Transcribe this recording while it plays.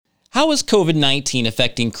How is COVID-19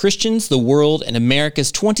 affecting Christians, the world, and America's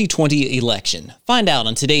 2020 election? Find out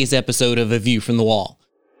on today's episode of A View from the Wall.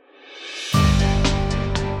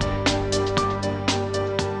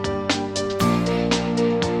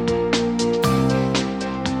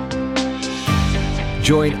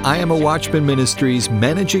 Join I Am a Watchman Ministries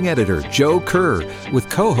Managing Editor Joe Kerr with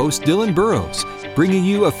co-host Dylan Burrows, bringing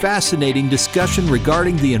you a fascinating discussion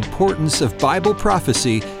regarding the importance of Bible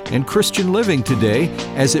prophecy and Christian living today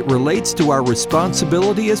as it relates to our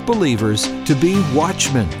responsibility as believers to be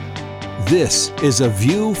watchmen. This is A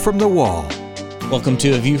View from the Wall. Welcome to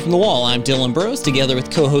A View from the Wall. I'm Dylan Burrows, together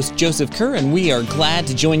with co-host Joseph Kerr, and we are glad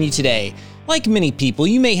to join you today. Like many people,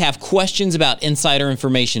 you may have questions about insider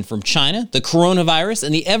information from China, the coronavirus,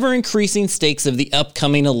 and the ever-increasing stakes of the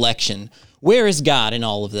upcoming election. Where is God in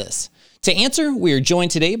all of this? To answer, we are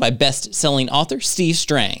joined today by best-selling author Steve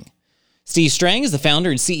Strang. Steve Strang is the founder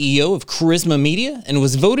and CEO of Charisma Media and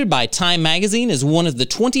was voted by Time magazine as one of the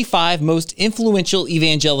 25 most influential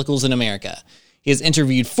evangelicals in America. He has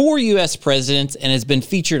interviewed 4 U.S. presidents and has been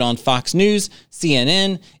featured on Fox News,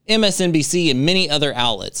 CNN, MSNBC, and many other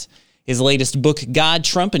outlets. His latest book, God,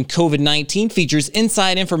 Trump, and COVID-19, features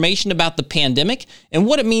inside information about the pandemic and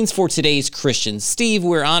what it means for today's Christians. Steve,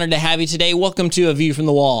 we're honored to have you today. Welcome to A View from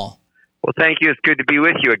the Wall. Well, thank you. It's good to be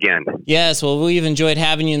with you again. Yes, well, we've enjoyed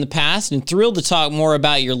having you in the past and thrilled to talk more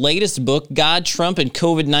about your latest book, God, Trump, and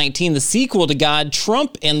COVID-19, the sequel to God,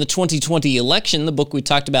 Trump, and the 2020 election, the book we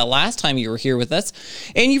talked about last time you were here with us.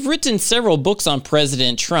 And you've written several books on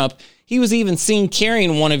President Trump. He was even seen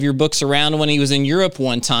carrying one of your books around when he was in Europe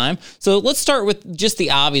one time. So let's start with just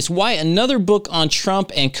the obvious. Why another book on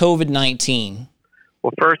Trump and COVID-19?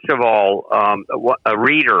 Well, first of all, a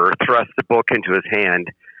reader thrust the book into his hand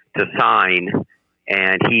to sign,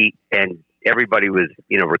 and everybody was,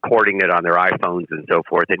 recording it on their iPhones and so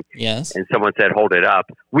forth. And yes, and someone said, "Hold it up."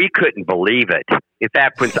 We couldn't believe it. In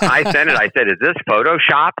fact, when I sent it, I said, "Is this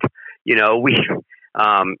photoshopped?"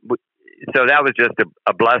 So that was just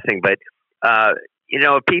a blessing. But,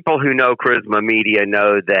 people who know Charisma Media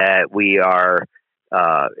know that we are,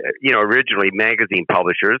 originally magazine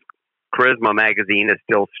publishers. Charisma Magazine is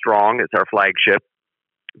still strong. It's our flagship.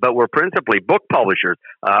 But we're principally book publishers.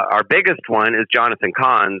 Our biggest one is Jonathan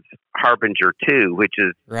Cahn's Harbinger 2, which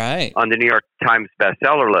is right on the New York Times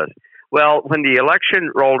bestseller list. Well, when the election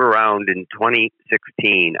rolled around in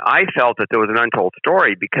 2016, I felt that there was an untold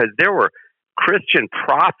story because there were Christian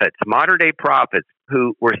prophets, modern-day prophets,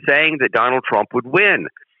 who were saying that Donald Trump would win.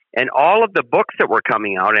 And all of the books that were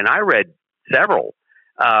coming out, and I read several,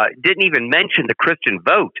 didn't even mention the Christian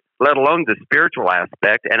vote, let alone the spiritual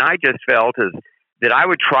aspect. And I just felt that I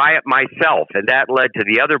would try it myself, and that led to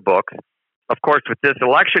the other books. Of course, with this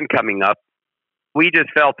election coming up, we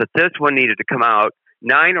just felt that this one needed to come out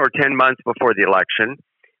 9 or 10 months before the election.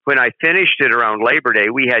 When I finished it around Labor Day,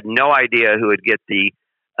 we had no idea who would get the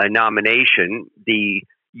nomination. The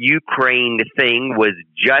Ukraine thing was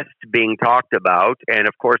just being talked about, and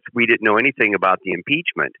of course, we didn't know anything about the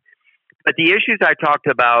impeachment. But the issues I talked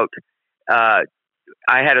about, I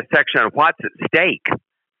had a section on what's at stake.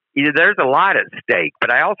 There's a lot at stake,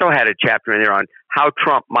 but I also had a chapter in there on how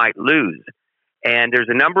Trump might lose. And there's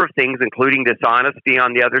a number of things, including dishonesty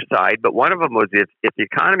on the other side, but one of them was if the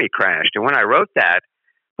economy crashed. And when I wrote that,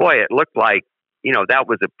 boy, it looked like, that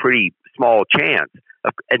was a pretty small chance.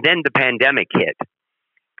 And then the pandemic hit.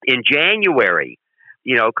 In January,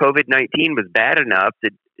 COVID-19 was bad enough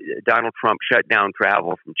that Donald Trump shut down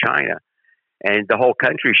travel from China. And the whole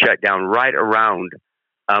country shut down right around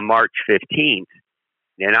March 15th.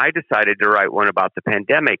 And I decided to write one about the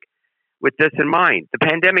pandemic with this in mind. The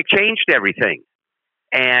pandemic changed everything.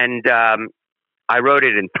 And I wrote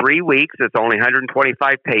it in 3 weeks. It's only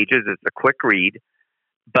 125 pages. It's a quick read.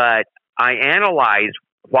 But I analyzed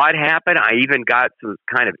what happened. I even got some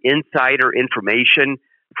kind of insider information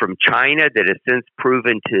from China that has since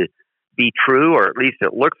proven to be true, or at least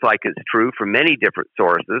it looks like it's true from many different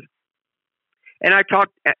sources. And I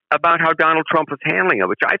talked about how Donald Trump was handling it,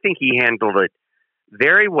 which I think he handled it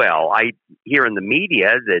very well. I hear in the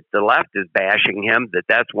media that the left is bashing him,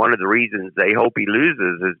 that's one of the reasons they hope he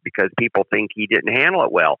loses is because people think he didn't handle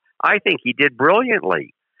it well. I think he did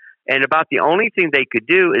brilliantly. And about the only thing they could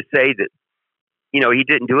do is say that, he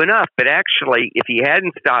didn't do enough. But actually, if he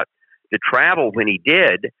hadn't stopped the travel when he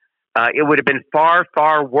did, it would have been far,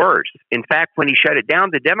 far worse. In fact, when he shut it down,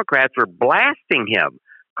 the Democrats were blasting him,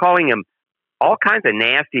 calling him all kinds of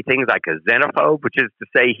nasty things like a xenophobe, which is to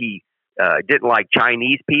say he didn't like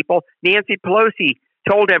Chinese people. Nancy Pelosi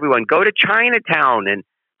told everyone, go to Chinatown and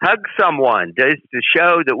hug someone just to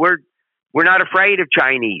show that we're not afraid of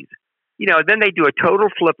Chinese. Then they do a total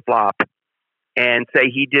flip-flop and say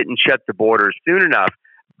he didn't shut the borders soon enough.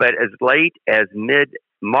 But as late as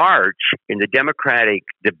mid-March in the Democratic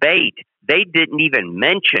debate, they didn't even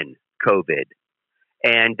mention COVID.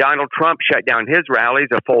 And Donald Trump shut down his rallies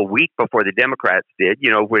a full week before the Democrats did,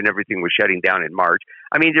 when everything was shutting down in March.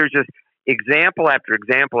 I mean, there's just example after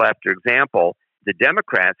example after example. The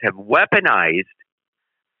Democrats have weaponized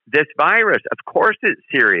this virus. Of course it's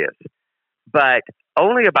serious, but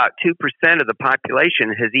only about 2% of the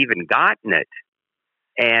population has even gotten it.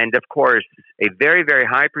 And of course, a very, very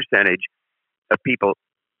high percentage of people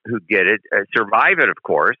who get it survive it, of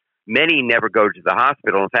course. Many never go to the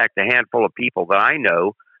hospital. In fact, a handful of people that I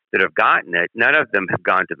know that have gotten it, none of them have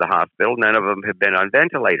gone to the hospital. None of them have been on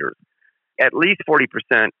ventilators. At least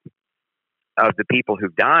 40% of the people who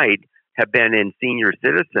died have been in senior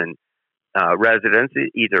citizen residence,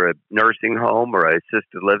 either a nursing home or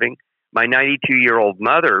assisted living. My 92-year-old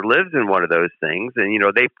mother lives in one of those things, and,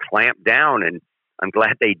 they've clamped down, and I'm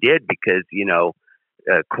glad they did because,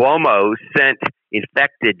 Cuomo sent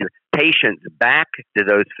infected patients back to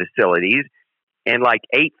those facilities, and like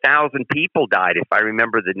 8,000 people died, if I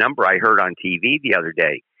remember the number I heard on TV the other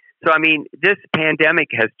day. So, I mean, this pandemic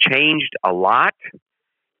has changed a lot,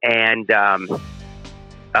 and the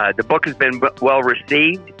book has been well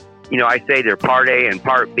received. I say they're part A and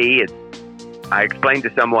part B. I explained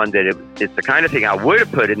to someone that it's the kind of thing I would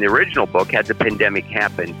have put in the original book had the pandemic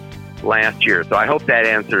happened last year. So I hope that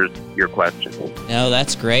answers your question. No,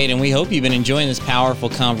 that's great. And we hope you've been enjoying this powerful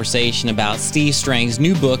conversation about Steve Strang's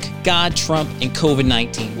new book, God, Trump, and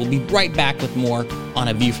COVID-19. We'll be right back with more on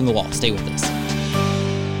A View from the Wall. Stay with us.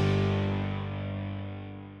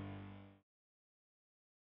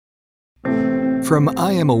 From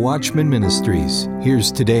I Am a Watchman Ministries, here's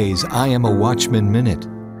today's I Am a Watchman Minute.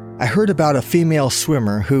 I heard about a female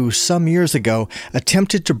swimmer who, some years ago,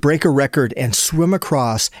 attempted to break a record and swim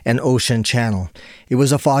across an ocean channel. It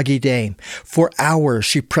was a foggy day. For hours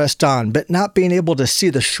she pressed on, but not being able to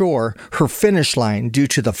see the shore, her finish line due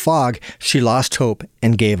to the fog, she lost hope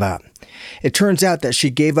and gave up. It turns out that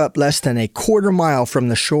she gave up less than a quarter mile from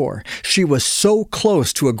the shore. She was so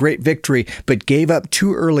close to a great victory, but gave up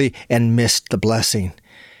too early and missed the blessing.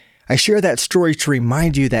 I share that story to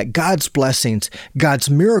remind you that God's blessings, God's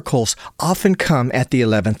miracles often come at the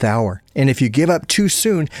 11th hour. And if you give up too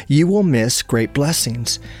soon, you will miss great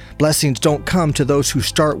blessings. Blessings don't come to those who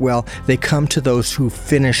start well, they come to those who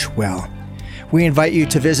finish well. We invite you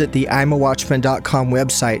to visit the imawatchman.com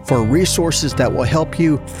website for resources that will help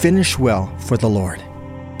you finish well for the Lord.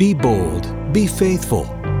 Be bold, be faithful,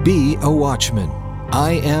 be a watchman.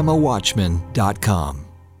 IamAWatchman.com.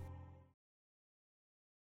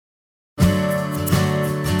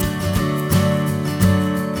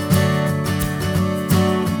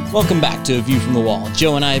 Welcome back to A View from the Wall.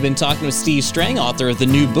 Joe and I have been talking with Steve Strang, author of the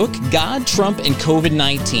new book, God, Trump, and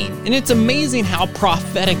COVID-19. And it's amazing how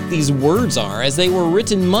prophetic these words are, as they were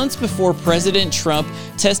written months before President Trump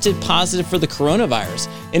tested positive for the coronavirus,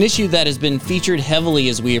 an issue that has been featured heavily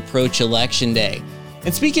as we approach Election Day.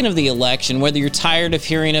 And speaking of the election, whether you're tired of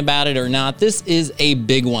hearing about it or not, this is a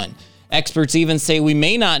big one. Experts even say we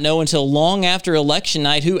may not know until long after election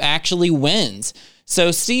night who actually wins.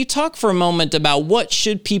 So, Steve, talk for a moment about what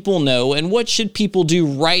should people know and what should people do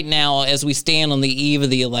right now as we stand on the eve of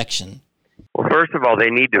the election? Well, first of all, they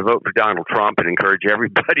need to vote for Donald Trump and encourage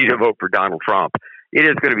everybody to vote for Donald Trump. It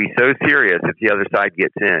is going to be so serious if the other side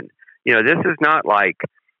gets in. This is not like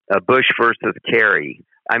Bush versus Kerry.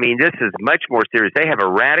 I mean, this is much more serious. They have a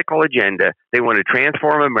radical agenda. They want to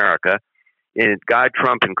transform America. In God,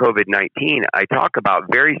 Trump, and COVID-19, I talk about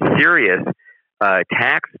very serious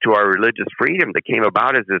attacks to our religious freedom that came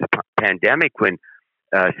about as this pandemic when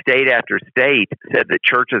state after state said that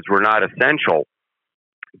churches were not essential,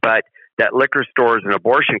 but that liquor stores and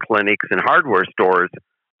abortion clinics and hardware stores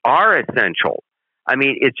are essential. I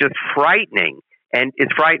mean, it's just frightening. And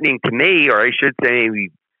it's frightening to me, or I should say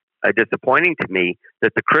disappointing to me,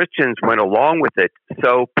 that the Christians went along with it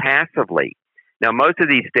so passively. Now, most of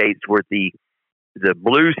these states were the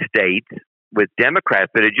blue states with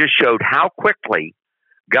Democrats, but it just showed how quickly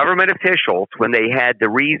government officials, when they had the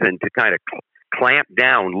reason to kind of clamp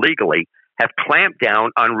down legally, have clamped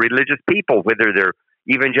down on religious people, whether they're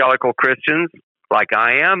evangelical Christians like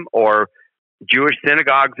I am or Jewish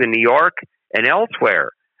synagogues in New York and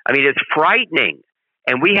elsewhere. I mean, it's frightening.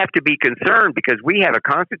 And we have to be concerned because we have a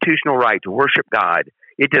constitutional right to worship God.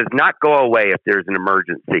 It does not go away if there's an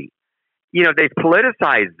emergency. They've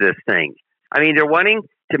politicized this thing. I mean, they're wanting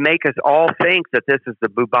to make us all think that this is the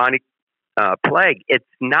bubonic plague. It's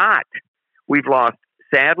not.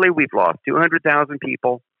 Sadly, we've lost 200,000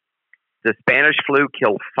 people. The Spanish flu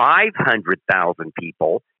killed 500,000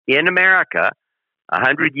 people in America.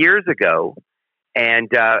 100 years ago, and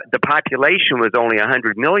the population was only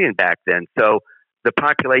 100 million back then. So the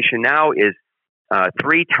population now is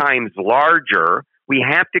 3 times larger. We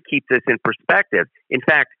have to keep this in perspective. In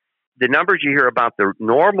fact, the numbers you hear about the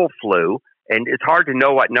normal flu, and it's hard to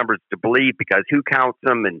know what numbers to believe because who counts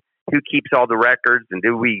them and who keeps all the records, and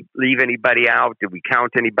do we leave anybody out? Did we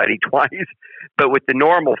count anybody twice? But with the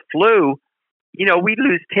normal flu, we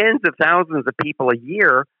lose tens of thousands of people a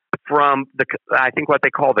year from I think what they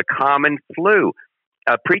call the common flu.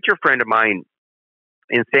 A preacher friend of mine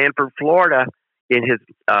in Sanford, Florida, in his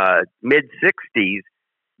mid-60s,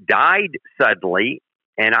 died suddenly,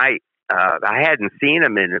 and I hadn't seen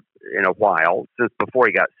him in a while since before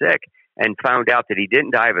he got sick, and found out that he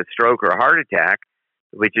didn't die of a stroke or a heart attack,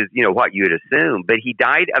 which is what you'd assume. But he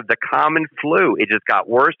died of the common flu. It just got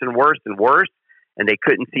worse and worse and worse, and they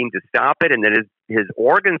couldn't seem to stop it. And then his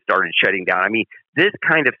organs started shutting down. I mean, this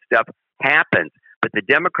kind of stuff happens, but the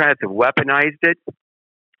Democrats have weaponized it.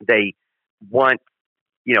 They want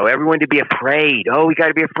everyone to be afraid. Oh, we got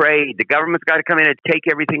to be afraid. The government's got to come in and take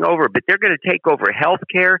everything over. But they're going to take over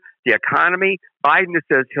healthcare, the economy. Biden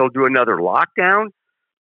says he'll do another lockdown.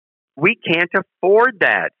 We can't afford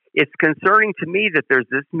that. It's concerning to me that there's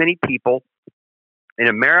this many people in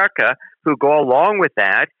America who go along with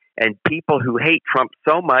that, and people who hate Trump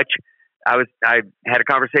so much. I had a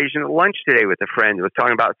conversation at lunch today with a friend who was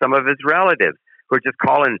talking about some of his relatives who are just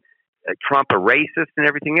calling Trump a racist and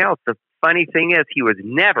everything else. The funny thing is, he was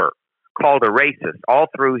never called a racist all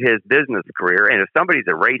through his business career. And if somebody's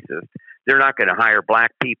a racist, they're not going to hire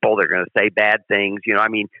black people. They're going to say bad things. They're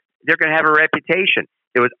going to have a reputation.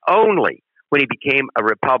 It was only when he became a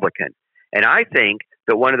Republican. And I think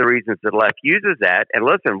that one of the reasons the left uses that, and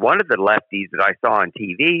listen, one of the lefties that I saw on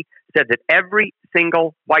TV said that every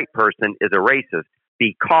single white person is a racist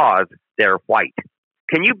because they're white.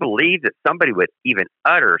 Can you believe that somebody would even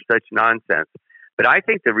utter such nonsense? But I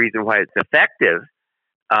think the reason why it's effective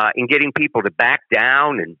in getting people to back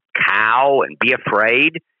down and cow and be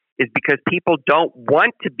afraid is because people don't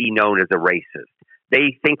want to be known as a racist.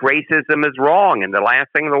 They think racism is wrong, and the last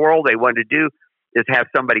thing in the world they want to do is have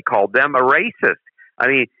somebody call them a racist. I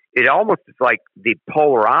mean, it almost is like the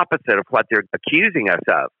polar opposite of what they're accusing us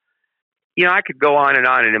of. I could go on,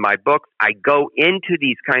 and in my books, I go into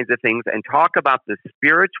these kinds of things and talk about the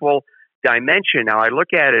spiritual dimension. Now, I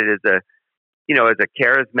look at it as a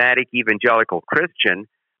charismatic evangelical Christian.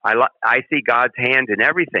 I see God's hand in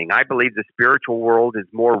everything. I believe the spiritual world is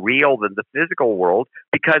more real than the physical world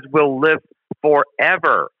because we'll live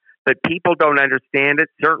forever. But people don't understand it,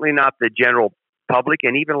 certainly not the general public,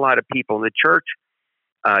 and even a lot of people in the church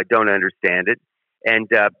don't understand it. And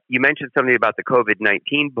you mentioned something about the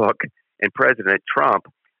COVID-19 book and President Trump.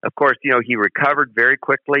 Of course, he recovered very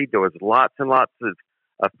quickly. There was lots and lots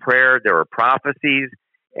of prayer. There were prophecies.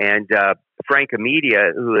 And Frank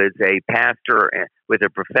Amedia, who is a pastor with a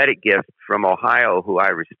prophetic gift from Ohio, who I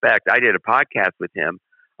respect, I did a podcast with him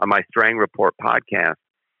on my Strang Report podcast.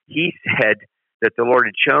 He said that the Lord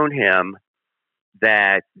had shown him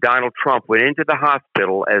that Donald Trump went into the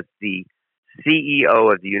hospital as the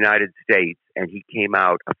CEO of the United States, and he came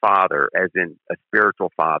out a father, as in a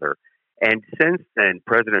spiritual father. And since then,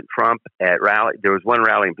 President Trump there was one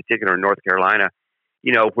rally in particular in North Carolina,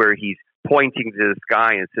 where he's pointing to the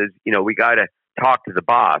sky and says, we got to talk to the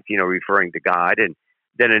boss, referring to God. And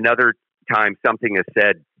then another time something is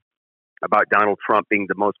said about Donald Trump being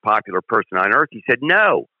the most popular person on earth. He said,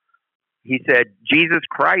 no. He said, Jesus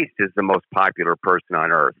Christ is the most popular person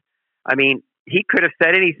on earth. I mean, he could have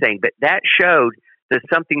said anything, but that showed that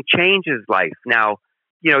something changes life. Now,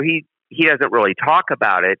 he doesn't really talk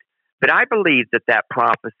about it, but I believe that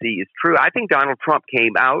prophecy is true. I think Donald Trump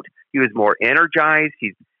came out. He was more energized.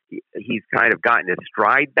 He's kind of gotten his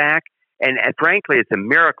stride back. And frankly, it's a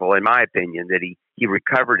miracle, in my opinion, that he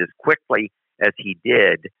recovered as quickly as he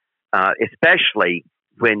did, especially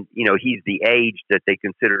when, he's the age that they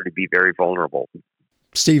consider to be very vulnerable.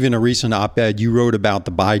 Steve, in a recent op-ed, you wrote about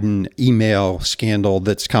the Biden email scandal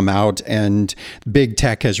that's come out, and big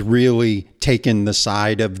tech has really taken the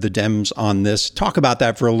side of the Dems on this. Talk about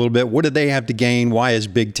that for a little bit. What do they have to gain? Why is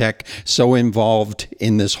big tech so involved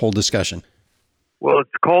in this whole discussion? Well,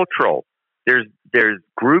 it's cultural. There's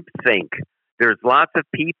groupthink. There's lots of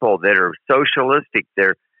people that are socialistic.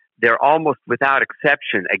 They're almost without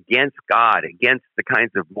exception against God, against the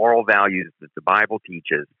kinds of moral values that the Bible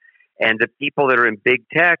teaches. And the people that are in big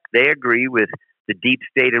tech, they agree with the deep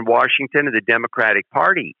state in Washington and the Democratic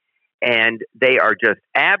Party. And they are just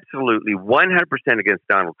absolutely 100% against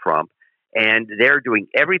Donald Trump. And they're doing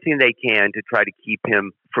everything they can to try to keep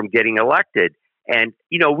him from getting elected. And,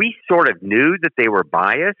 we sort of knew that they were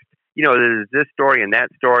biased. there's this story and that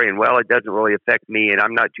story, and well, it doesn't really affect me, and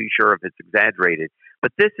I'm not too sure if it's exaggerated.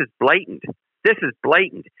 But this is blatant. This is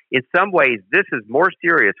blatant. In some ways, this is more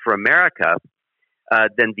serious for America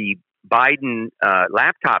than the Biden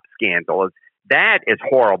laptop scandal. That is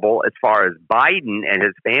horrible as far as Biden and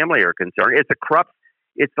his family are concerned.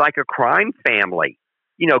 It's like a crime family,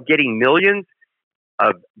 getting millions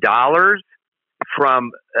of dollars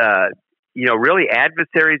from, really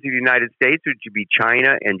adversaries of the United States, which would be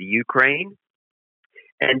China and the Ukraine,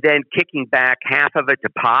 and then kicking back half of it to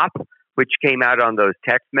Pop, which came out on those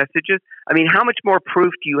text messages. I mean, how much more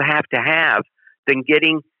proof do you have to have than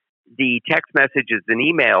getting the text messages and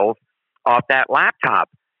emails off that laptop?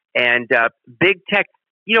 And big tech,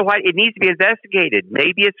 you know what? It needs to be investigated.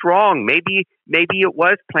 Maybe it's wrong. Maybe it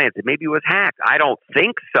was planted. Maybe it was hacked. I don't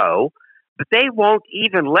think so. But they won't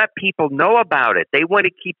even let people know about it. They want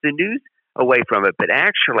to keep the news away from it. But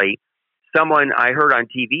actually, someone I heard on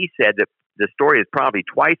TV said that the story is probably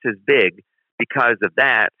twice as big because of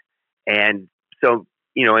that. And so,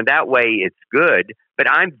 in that way, it's good. But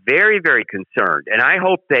I'm very, very concerned. And I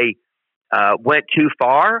hope they went too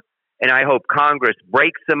far. And I hope Congress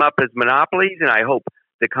breaks them up as monopolies. And I hope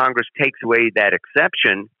that Congress takes away that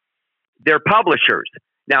exception. They're publishers.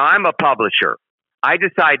 Now, I'm a publisher. I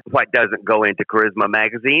decide what doesn't go into Charisma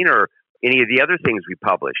Magazine or any of the other things we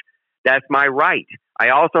publish. That's my right. I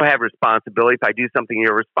also have responsibility if I do something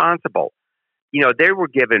irresponsible. They were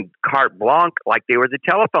given carte blanche like they were the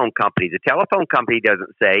telephone company. The telephone company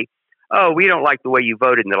doesn't say, "Oh, we don't like the way you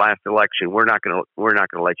voted in the last election. We're not going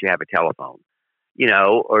to let you have a telephone."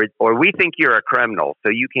 Or we think you're a criminal,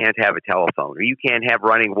 so you can't have a telephone, or you can't have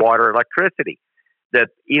running water, electricity.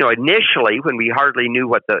 Initially, when we hardly knew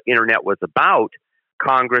what the internet was about,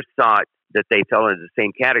 Congress thought that they fell into the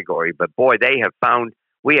same category. But boy,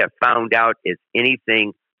 we have found out it's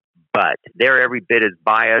anything but. They're every bit as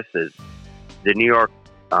biased as the New York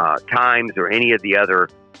Times or any of the other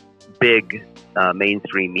big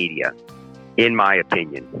mainstream media, in my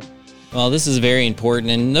opinion. Well, this is very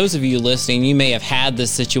important, and those of you listening, you may have had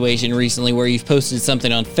this situation recently where you've posted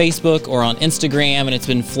something on Facebook or on Instagram and it's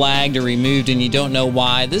been flagged or removed and you don't know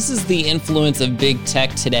why. This is the influence of big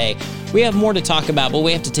tech today. We have more to talk about, but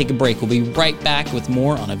we have to take a break. We'll be right back with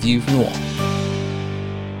more on A View from the Wall.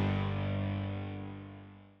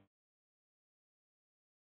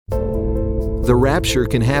 The rapture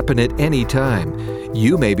can happen at any time.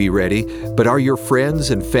 You may be ready, but are your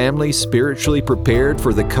friends and family spiritually prepared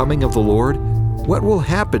for the coming of the Lord? What will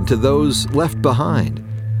happen to those left behind?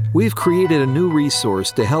 We've created a new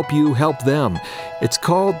resource to help you help them. It's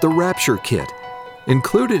called the Rapture Kit.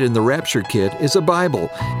 Included in the Rapture Kit is a Bible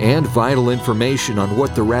and vital information on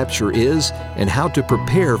what the rapture is and how to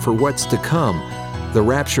prepare for what's to come. The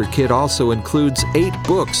Rapture Kit also includes 8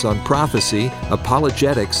 books on prophecy,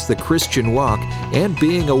 apologetics, the Christian walk, and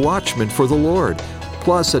being a watchman for the Lord,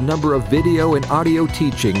 plus a number of video and audio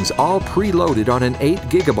teachings, all preloaded on an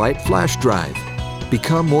 8-gigabyte flash drive.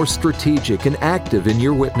 Become more strategic and active in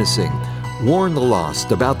your witnessing. Warn the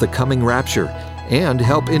lost about the coming rapture, and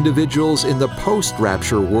help individuals in the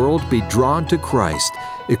post-rapture world be drawn to Christ,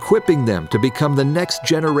 equipping them to become the next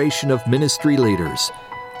generation of ministry leaders.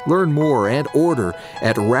 Learn more and order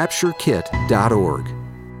at rapturekit.org.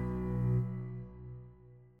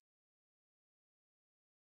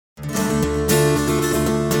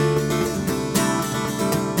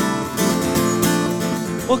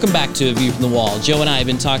 Welcome back to A View from the Wall. Joe and I have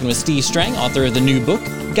been talking with Steve Strang, author of the new book,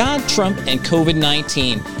 God, Trump, and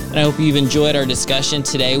COVID-19. And I hope you've enjoyed our discussion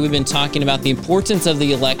today. We've been talking about the importance of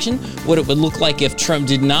the election, what it would look like if Trump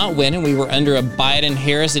did not win and we were under a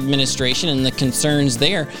Biden-Harris administration and the concerns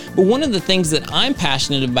there. But one of the things that I'm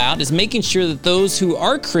passionate about is making sure that those who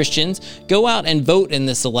are Christians go out and vote in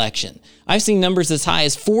this election. I've seen numbers as high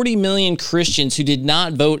as 40 million Christians who did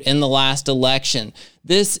not vote in the last election.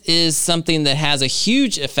 This is something that has a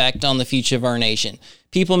huge effect on the future of our nation.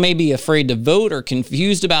 People may be afraid to vote or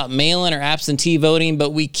confused about mail-in or absentee voting,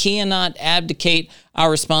 but we cannot abdicate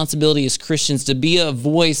our responsibility as Christians to be a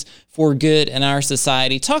voice for good in our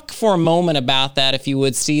society. Talk for a moment about that, if you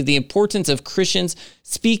would, Steve, the importance of Christians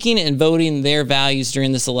speaking and voting their values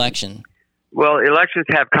during this election. Well, elections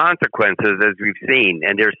have consequences, as we've seen,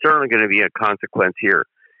 and there's certainly going to be a consequence here.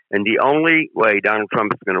 And the only way Donald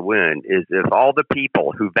Trump is going to win is if all the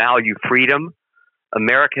people who value freedom,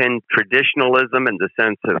 American traditionalism in the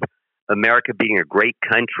sense of America being a great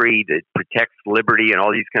country that protects liberty and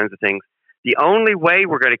all these kinds of things, the only way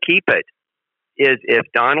we're going to keep it is if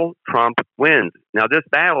Donald Trump wins. Now, this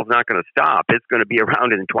battle is not going to stop. It's going to be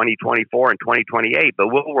around in 2024 and 2028, but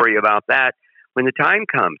we'll worry about that when the time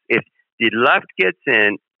comes. If the left gets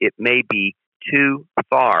in, it may be too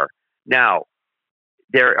far. Now,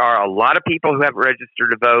 there are a lot of people who haven't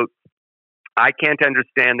registered to vote. I can't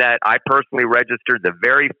understand that. I personally registered the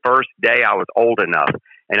very first day I was old enough,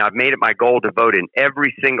 and I've made it my goal to vote in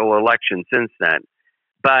every single election since then.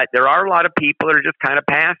 But there are a lot of people that are just kind of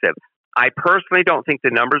passive. I personally don't think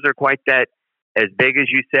the numbers are quite that as big as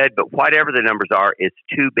you said, but whatever the numbers are, it's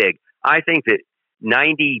too big. I think that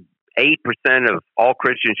 98% of all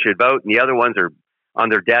Christians should vote, and the other ones are on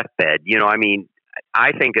their deathbed.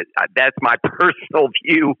 I think that's my personal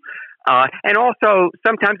view. And also,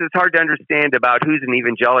 sometimes it's hard to understand about who's an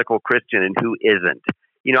evangelical Christian and who isn't.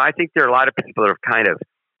 I think there are a lot of people that have kind of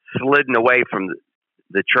slidden away from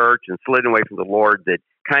the church and slidden away from the Lord that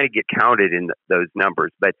kind of get counted in those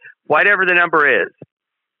numbers. But whatever the number is,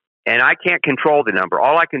 and I can't control the number,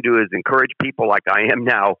 all I can do is encourage people like I am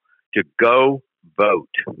now to go vote.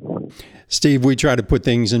 Steve, we try to put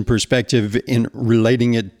things in perspective in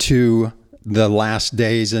relating it to the last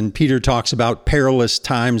days. And Peter talks about perilous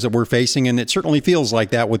times that we're facing, and it certainly feels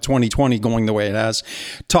like that with 2020 going the way it has.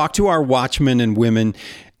 Talk to our watchmen and women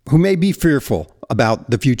who may be fearful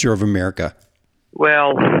about the future of America.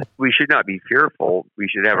 Well, we should not be fearful. We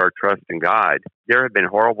should have our trust in God. There have been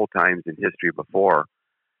horrible times in history before,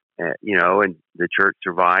 and the church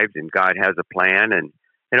survived, and God has a plan. And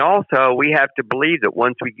also, we have to believe that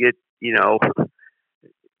once we get,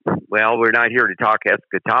 well, we're not here to talk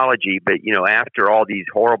eschatology, but, after all these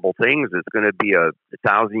horrible things, it's going to be a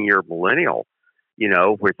 1,000-year millennial,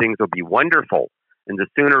 where things will be wonderful. And the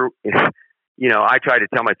sooner, I try to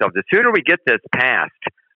tell myself, the sooner we get this passed,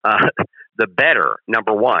 the better,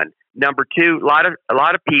 number one. Number two, a lot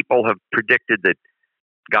of people have predicted that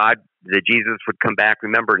Jesus would come back.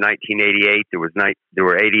 Remember 1988, there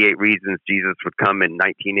were 88 reasons Jesus would come in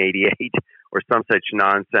 1988 or some such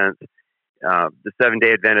nonsense. The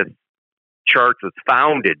Seventh-day Adventist Church was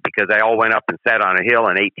founded because they all went up and sat on a hill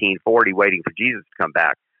in 1840 waiting for Jesus to come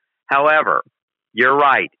back. However, you're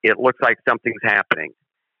right. It looks like something's happening.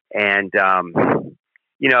 And,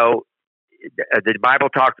 the Bible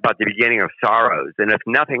talks about the beginning of sorrows. And if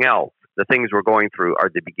nothing else, the things we're going through are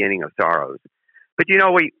the beginning of sorrows. But,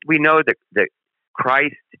 we know that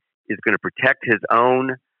Christ is going to protect his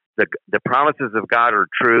own. The promises of God are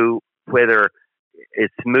true, whether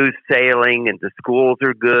it's smooth sailing and the schools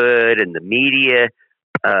are good and the media,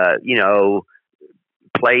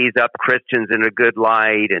 plays up Christians in a good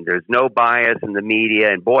light and there's no bias in the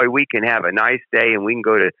media. And boy, we can have a nice day and we can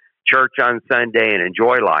go to church on Sunday and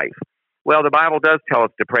enjoy life. Well, the Bible does tell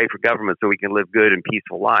us to pray for government so we can live good and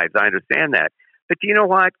peaceful lives. I understand that. But you know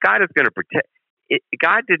what? God is going to protect.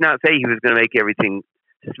 God did not say he was going to make everything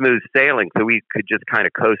smooth sailing so we could just kind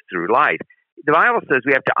of coast through life. The Bible says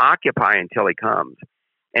we have to occupy until he comes.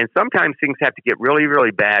 And sometimes things have to get really,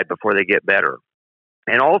 really bad before they get better.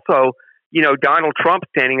 And also, Donald Trump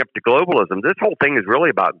standing up to globalism. This whole thing is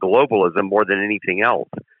really about globalism more than anything else.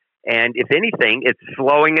 And if anything, it's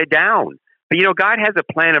slowing it down. But, God has a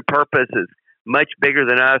plan and purpose is much bigger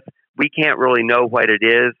than us. We can't really know what it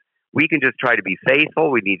is. We can just try to be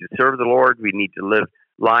faithful. We need to serve the Lord. We need to live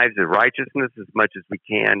lives of righteousness as much as we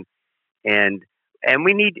can. And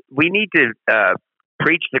we need to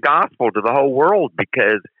preach the gospel to the whole world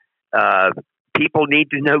because people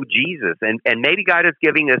need to know Jesus. And maybe God is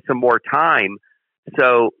giving us some more time.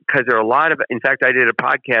 So, because there are a lot of, in fact, I did a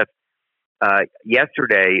podcast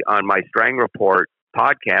yesterday on my Strang Report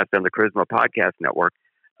podcast on the Charisma Podcast Network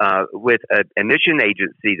with a mission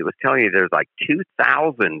agency that was telling you there's like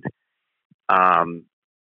 2,000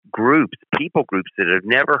 people groups that have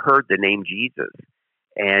never heard the name Jesus.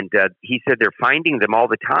 And he said they're finding them all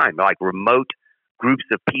the time, like remote groups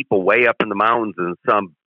of people way up in the mountains in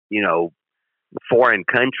some, foreign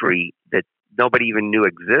country that nobody even knew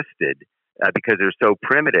existed because they're so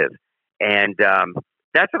primitive. And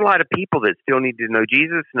that's a lot of people that still need to know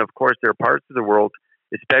Jesus. And of course, there are parts of the world,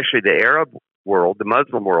 especially the Arab world, the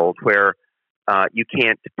Muslim world, where you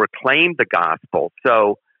can't proclaim the gospel.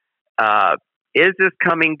 So is this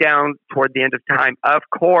coming down toward the end of time? Of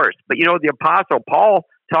course. But, the Apostle Paul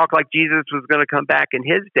talked like Jesus was going to come back in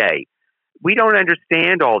his day. We don't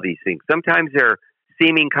understand all these things. Sometimes they're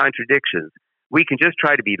seeming contradictions. We can just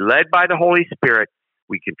try to be led by the Holy Spirit.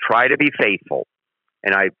 We can try to be faithful.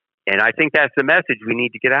 And I think that's the message we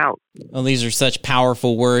need to get out. Well, these are such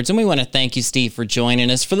powerful words, and we want to thank you, Steve, for joining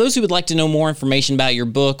us. For those who would like to know more information about your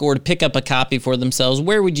book or to pick up a copy for themselves,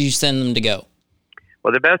 where would you send them to go?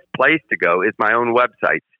 Well, the best place to go is my own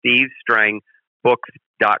website,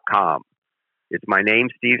 stevestrangbooks.com. It's my name,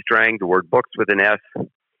 Steve Strang, the word books with an S,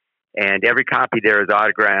 and every copy there is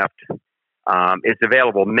autographed. It's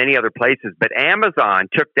available many other places, but Amazon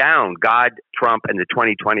took down God, Trump, and the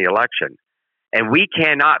 2020 election. And we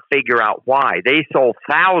cannot figure out why. They sold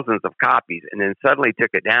thousands of copies and then suddenly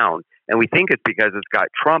took it down. And we think it's because it's got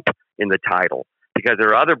Trump in the title, because there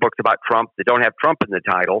are other books about Trump that don't have Trump in the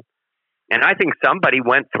title. And I think somebody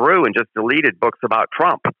went through and just deleted books about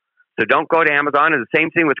Trump. So don't go to Amazon. And the same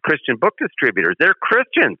thing with Christian book distributors. They're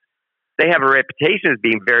Christians. They have a reputation as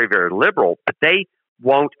being very, very liberal, but they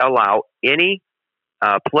won't allow any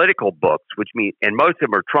political books, which means, and most of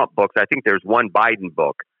them are Trump books. I think there's one Biden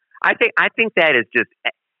book. I think that is just,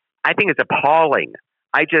 I think it's appalling.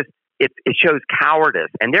 It shows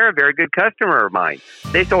cowardice, and they're a very good customer of mine.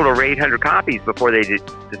 They sold over 800 copies before they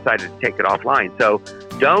decided to take it offline. So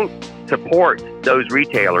don't support those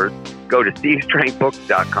retailers. Go to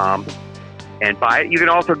stevestrangbooks.com and buy it. You can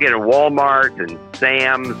also get it at Walmart and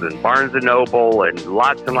Sam's and Barnes & Noble and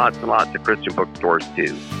lots of Christian bookstores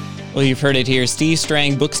too. Well, you've heard it here,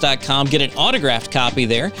 stevestrangbooks.com. Get an autographed copy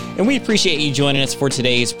there. And we appreciate you joining us for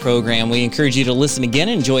today's program. We encourage you to listen again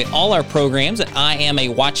and enjoy all our programs at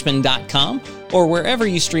IamAWatchman.com or wherever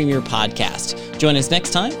you stream your podcast. Join us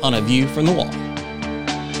next time on A View from the Wall.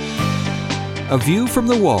 A View from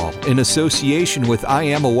the Wall, in association with I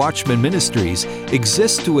Am a Watchman Ministries,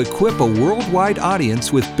 exists to equip a worldwide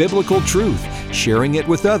audience with biblical truth, sharing it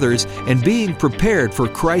with others, and being prepared for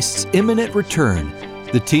Christ's imminent return.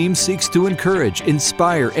 The team seeks to encourage,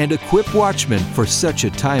 inspire, and equip watchmen for such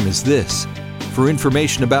a time as this. For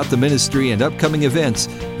information about the ministry and upcoming events,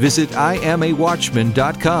 visit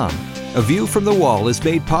IamAWatchman.com. A View from the Wall is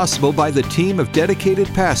made possible by the team of dedicated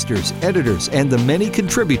pastors, editors, and the many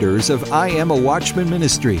contributors of I Am a Watchman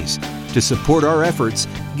Ministries. To support our efforts,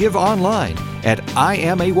 give online at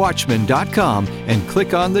IamAWatchman.com and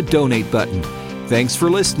click on the Donate button. Thanks for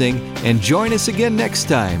listening, and join us again next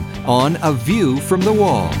time on A View from the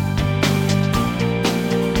Wall.